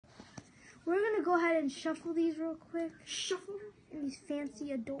gonna go ahead and shuffle these real quick. Shuffle? In these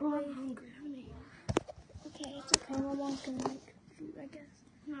fancy adult Bro, ways. I'm hungry. I'm gonna eat. Okay, it's okay. My mom's gonna make food, I guess.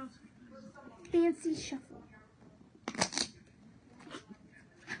 No. Fancy shuffle.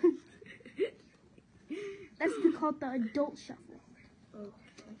 That's called the adult shuffle. Okay.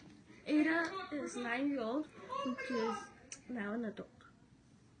 Ada is 9 years old, which is now an adult.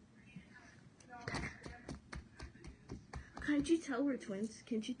 Can't you tell we're twins?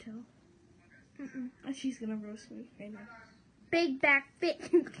 Can't you tell? Mm-mm. Oh, she's gonna roast me right now. Big back fit.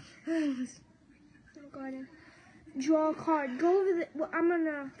 Oh, God. Draw a card. Go over the. Well, I'm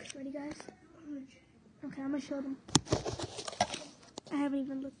gonna. Ready, guys? Okay, I'm gonna show them. I haven't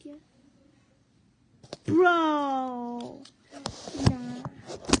even looked yet. Bro! Nah.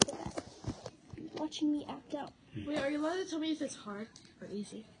 Watching me act out. Wait, are you allowed to tell me if it's hard or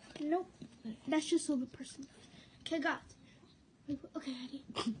easy? Nope. That's just so the person. Okay, got. Okay, ready?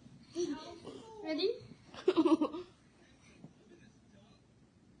 Ready?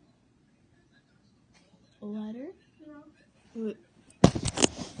 A ladder? No. Wait.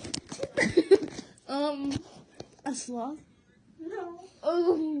 A sloth? No.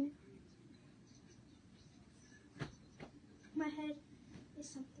 Oh. My head is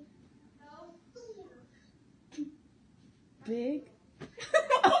something. Big?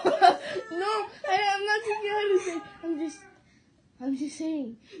 No, I'm not thinking how to say. I'm just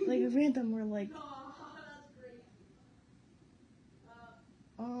saying, like random or like.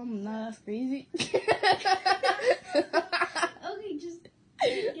 Not as crazy. Okay, just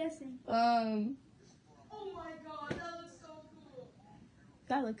guessing. Oh my god,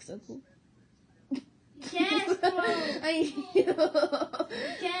 that looks so cool. Guess, bro. I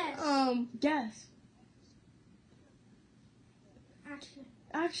Guess. Guess.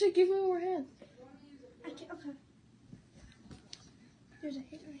 Actually, Give me more hints. okay. There's a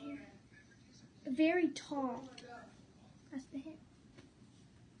hint right here. Very tall. That's the hint.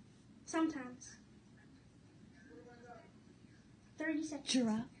 Sometimes. 30 seconds.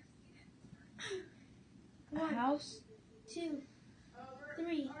 Giraffe. A 1, house. 2,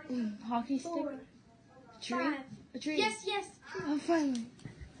 3, Hockey stick. 4, Tree. 5. A tree. Yes. Oh, finally.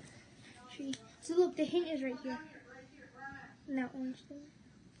 Tree. So look, the hint is right here. Now orange thing.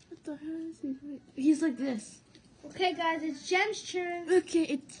 What the hell is he? He's like this. Okay, guys, it's Jem's turn. Okay,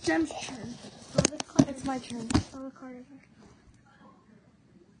 it's Jem's turn. Oh, the card. It's my turn. Oh, the card is here.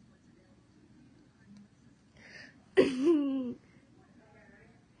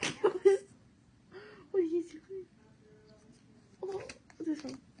 What are you doing? Oh, this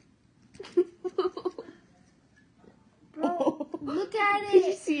one. Bro, look at Did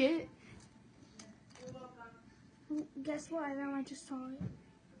you it. see it? Guess what? Now I just saw it.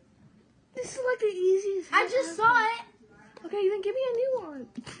 This is like the easiest. I just saw it. Okay, then give me a new one.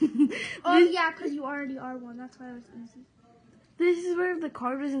 Oh, yeah, because you already are one. That's why it was easy. This is where the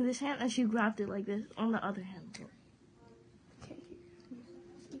card was in this hand, and she grabbed it like this on the other hand. Okay.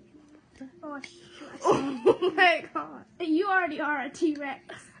 Oh, shoot. Oh my god. You already are a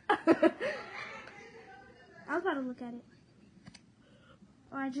T-Rex. I was about to look at it.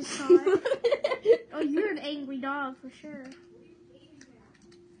 Oh, I just saw it. Oh, you're an angry dog for sure.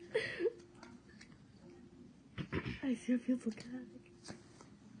 I see if you look at it.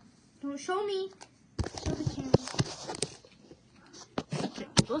 Don't show me. Show the camera. Okay,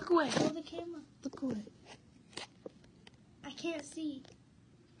 look away. Show the camera. Look away. I can't see.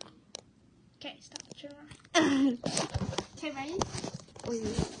 Okay, stop. Turn around. Okay, ready? Wait.